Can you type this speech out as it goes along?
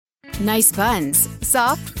Nice buns,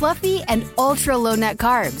 soft, fluffy, and ultra-low net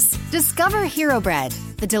carbs. Discover Hero Bread,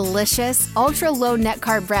 the delicious, ultra-low net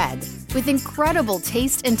carb bread with incredible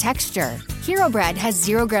taste and texture. Hero Bread has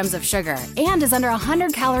 0 grams of sugar and is under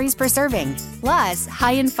 100 calories per serving. Plus,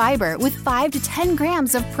 high in fiber with 5 to 10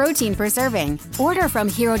 grams of protein per serving. Order from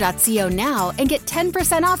hero.co now and get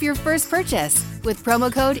 10% off your first purchase with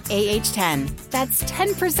promo code AH10. That's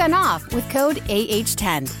 10% off with code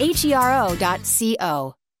AH10.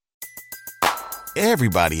 HERO.co.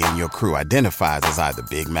 Everybody in your crew identifies as either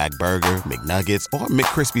Big Mac Burger, McNuggets, or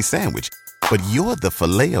McCrispy Sandwich. But you're the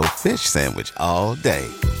Filet-O-Fish Sandwich all day.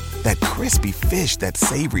 That crispy fish, that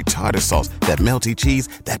savory tartar sauce, that melty cheese,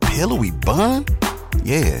 that pillowy bun.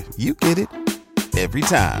 Yeah, you get it. Every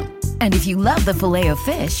time. And if you love the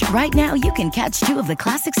Filet-O-Fish, right now you can catch 2 of the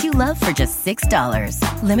classics you love for just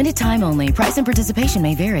 $6. Limited time only. Price and participation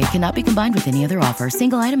may vary. Cannot be combined with any other offer.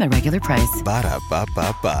 Single item at regular price.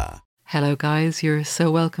 Ba-da-ba-ba-ba. Hello guys, you're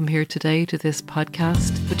so welcome here today to this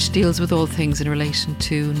podcast, which deals with all things in relation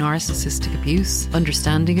to narcissistic abuse,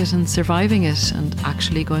 understanding it and surviving it, and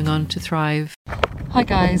actually going on to thrive. Hi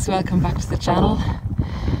guys, welcome back to the channel.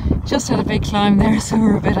 Just had a big climb there, so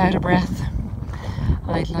we're a bit out of breath.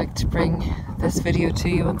 I'd like to bring this video to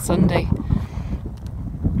you on Sunday.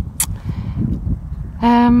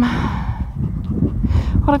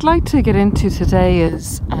 What I'd like to get into today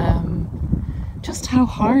is just how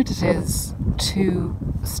hard it is to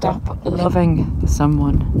stop loving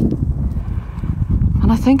someone.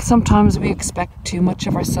 And I think sometimes we expect too much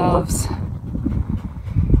of ourselves.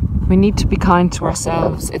 We need to be kind to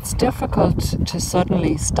ourselves. It's difficult to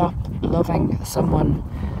suddenly stop loving someone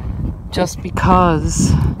just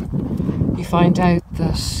because you find out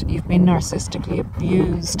that you've been narcissistically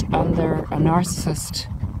abused and they're a narcissist.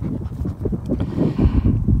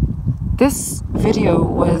 This video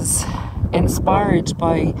was inspired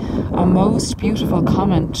by a most beautiful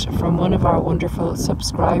comment from one of our wonderful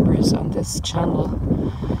subscribers on this channel.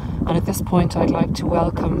 And at this point I'd like to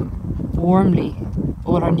welcome warmly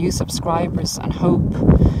all our new subscribers and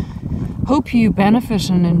hope you benefit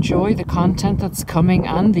and enjoy the content that's coming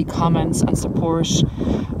and the comments and support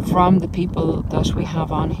from the people that we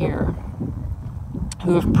have on here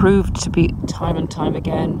who have proved to be time and time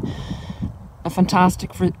again a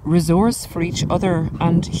fantastic resource for each other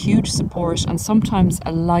and huge support, and sometimes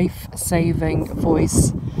a life-saving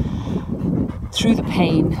voice through the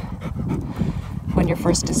pain when you're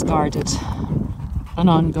first discarded and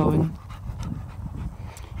ongoing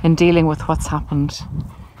in dealing with what's happened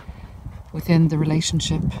within the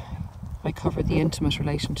relationship. I cover the intimate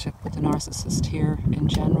relationship with the narcissist here in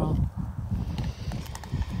general.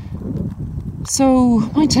 So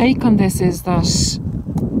my take on this is that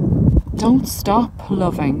don't stop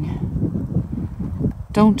loving.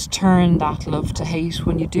 Don't turn that love to hate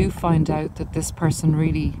when you do find out that this person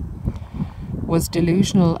really was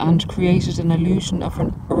delusional and created an illusion of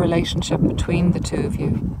a relationship between the two of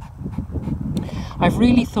you. I've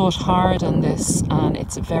really thought hard on this, and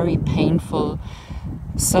it's a very painful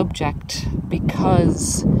subject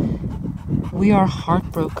because we are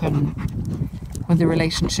heartbroken when the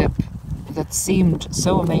relationship that seemed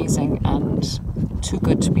so amazing and too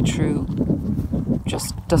good to be true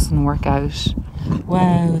just doesn't work out.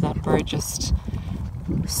 Wow, that bird just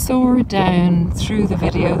soared down through the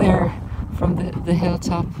video there from the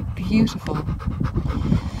hilltop. Beautiful.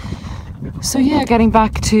 So yeah, getting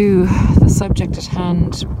back to the subject at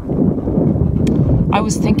hand, I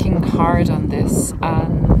was thinking hard on this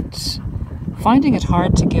and finding it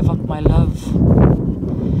hard to give up my love.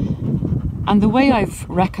 And the way I've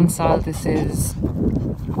reconciled this is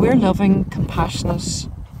we're loving, compassionate,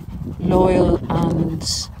 loyal and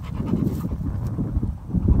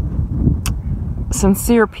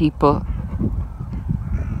sincere people.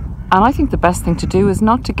 And I think the best thing to do is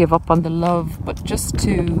not to give up on the love, but just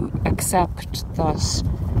to accept that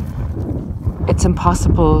it's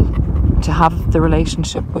impossible to have the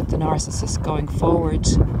relationship with the narcissist going forward,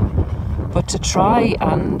 but to try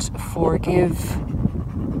and forgive.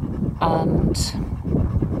 And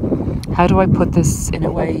how do I put this in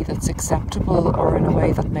a way that's acceptable or in a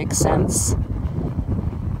way that makes sense?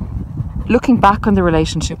 Looking back on the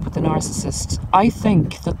relationship with the narcissist, I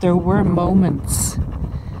think that there were moments,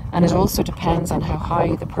 and it also depends on how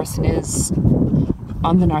high the person is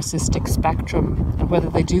on the narcissistic spectrum and whether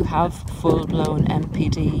they do have full-blown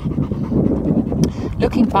MPD.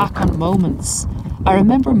 Looking back on moments, I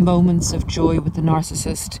remember moments of joy with the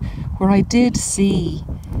narcissist where I did see,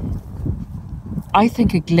 I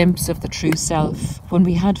think, a glimpse of the true self, when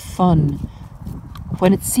we had fun,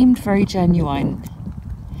 when it seemed very genuine.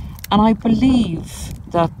 And I believe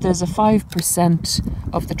that there's a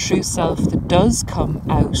 5% of the true self that does come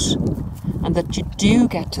out, and that you do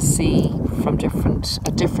get to see from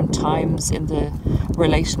different times in the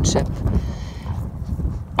relationship.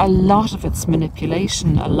 A lot of it's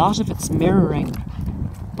manipulation, a lot of it's mirroring,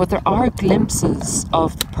 but there are glimpses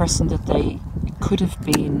of the person that they could have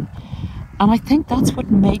been. And I think that's what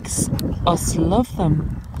makes us love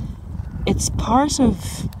them. It's part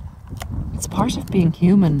of being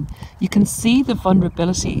human. You can see the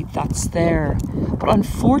vulnerability that's there, but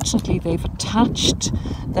unfortunately they've attached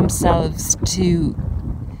themselves to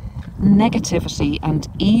negativity and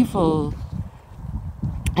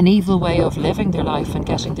an evil way of living their life and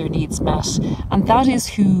getting their needs met. And that is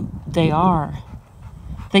who they are.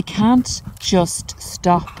 They can't just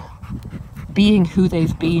stop being who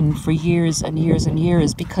they've been for years and years and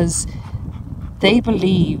years, because they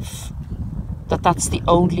believe that that's the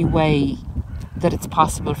only way that it's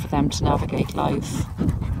possible for them to navigate life.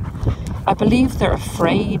 I believe they're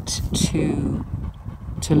afraid to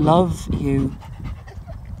love you.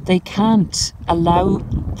 They can't allow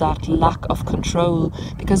that lack of control,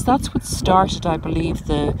 because that's what started, I believe,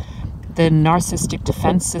 the narcissistic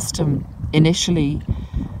defense system initially,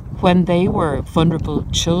 when they were vulnerable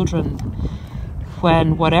children,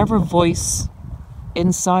 when whatever voice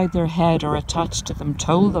inside their head or attached to them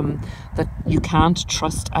told them that you can't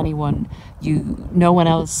trust anyone, no one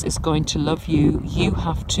else is going to love you, you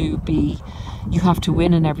have to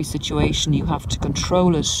win in every situation, you have to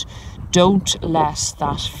control it. Don't let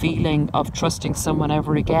that feeling of trusting someone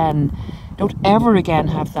ever again. Don't ever again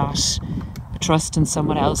have that trust in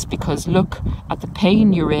someone else, because look at the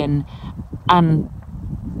pain you're in, and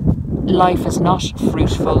life is not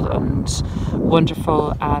fruitful and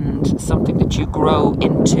wonderful and something that you grow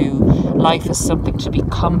into. Life is something to be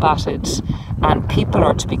combated, and people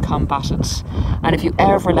are to be combated. And if you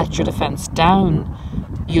ever let your defense down,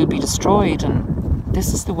 you'll be destroyed. And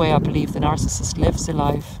this is the way I believe the narcissist lives their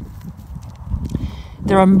life.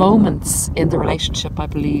 There are moments in the relationship, I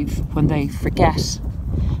believe, when they forget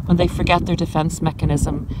their defense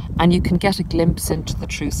mechanism, and you can get a glimpse into the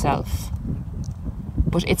true self.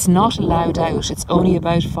 But it's not allowed out. It's only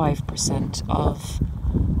about 5%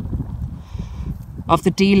 of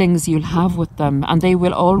the dealings you'll have with them, and they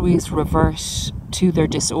will always revert to their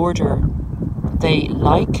disorder. They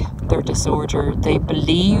like their disorder. They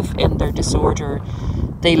believe in their disorder.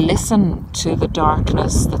 They listen to the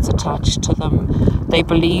darkness that's attached to them. They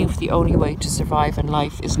believe the only way to survive in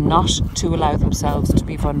life is not to allow themselves to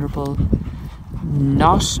be vulnerable,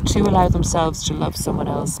 not to allow themselves to love someone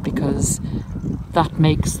else, because that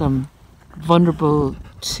makes them vulnerable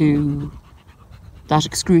to that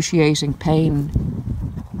excruciating pain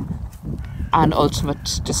and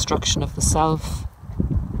ultimate destruction of the self.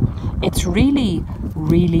 It's really,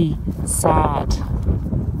 really sad,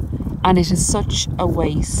 and it is such a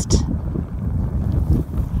waste.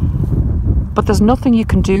 But there's nothing you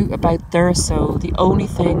can do about their soul. The only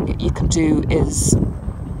thing you can do is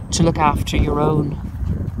to look after your own.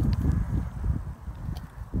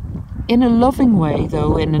 In a loving way,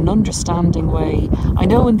 though, in an understanding way. I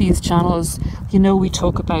know in these channels, we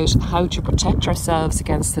talk about how to protect ourselves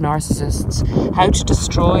against the narcissists, how to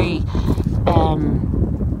destroy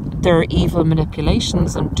their evil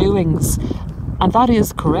manipulations and doings. And that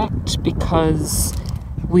is correct, because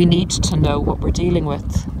we need to know what we're dealing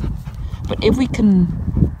with. But if we can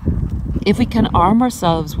arm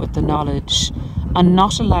ourselves with the knowledge and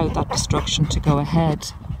not allow that destruction to go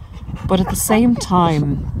ahead, but at the same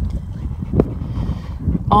time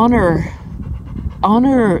honor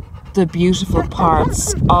the beautiful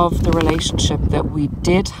parts of the relationship that we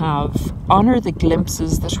did have, honor the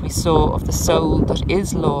glimpses that we saw of the soul that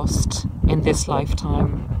is lost in this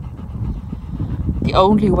lifetime. The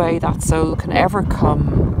only way that soul can ever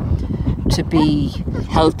come to be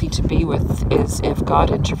healthy to be with is if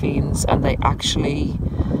God intervenes and they actually,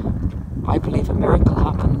 I believe, a miracle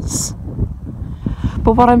happens.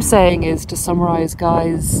 But what I'm saying is, to summarize,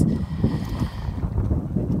 guys,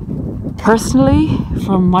 personally,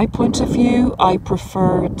 from my point of view, I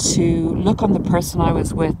prefer to look on the person I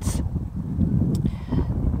was with,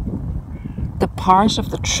 the part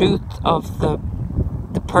of the truth of the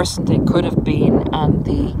person they could have been, and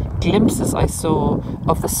the glimpses I saw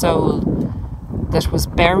of the soul that was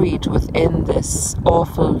buried within this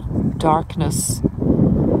awful darkness.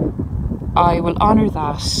 I will honour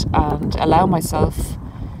that and allow myself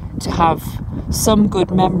to have some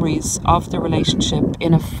good memories of the relationship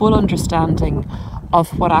in a full understanding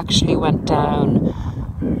of what actually went down,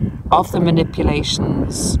 of the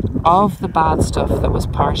manipulations, of the bad stuff that was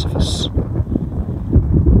part of it.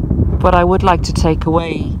 But I would like to take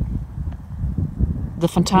away the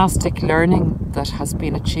fantastic learning that has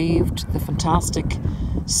been achieved, the fantastic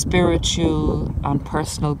spiritual and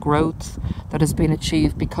personal growth that has been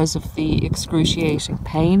achieved because of the excruciating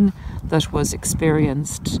pain that was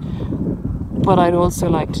experienced. But I'd also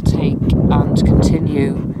like to take and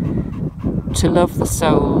continue to love the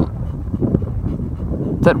soul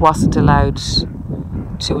that wasn't allowed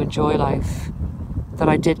to enjoy life, that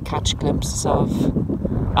I did catch glimpses of,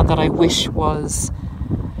 and that I wish was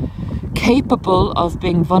capable of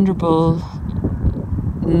being vulnerable,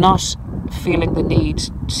 not feeling the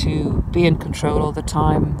need to be in control all the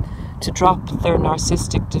time, to drop their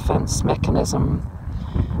narcissistic defense mechanism,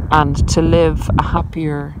 and to live a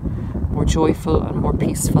happier, more joyful and more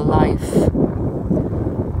peaceful life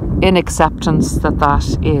in acceptance that that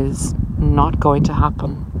is not going to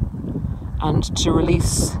happen, and to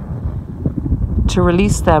release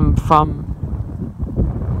them from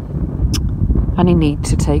any need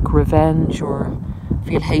to take revenge or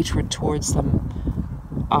feel hatred towards them.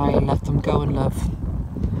 I let them go in love.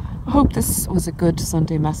 I hope this was a good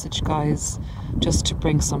Sunday message, guys, just to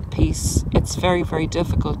bring some peace. It's very, very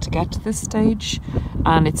difficult to get to this stage,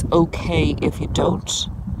 and it's okay if you don't.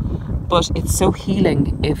 But it's so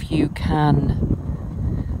healing if you can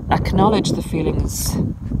acknowledge the feelings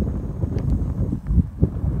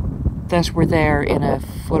that were there in a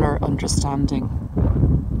fuller understanding.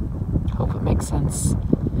 Hope it makes sense.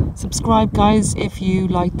 Subscribe, guys, if you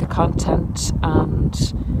like the content, and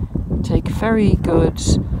take very good,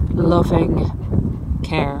 loving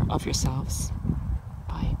care of yourselves.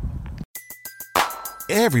 Bye.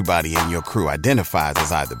 Everybody in your crew identifies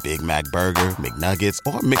as either Big Mac Burger, McNuggets,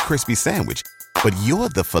 or McCrispy Sandwich. But you're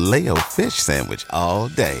the Filet-O-Fish Sandwich all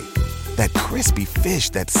day. That crispy fish,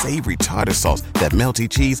 that savory tartar sauce, that melty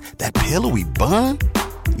cheese, that pillowy bun.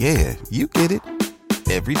 Yeah, you get it.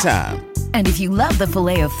 Every time. And if you love the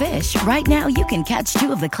Filet-O-Fish, right now you can catch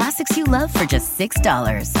 2 of the classics you love for just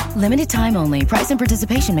 $6. Limited time only. Price and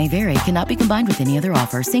participation may vary. Cannot be combined with any other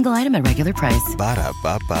offer. Single item at regular price.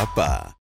 Ba-da-ba-ba-ba.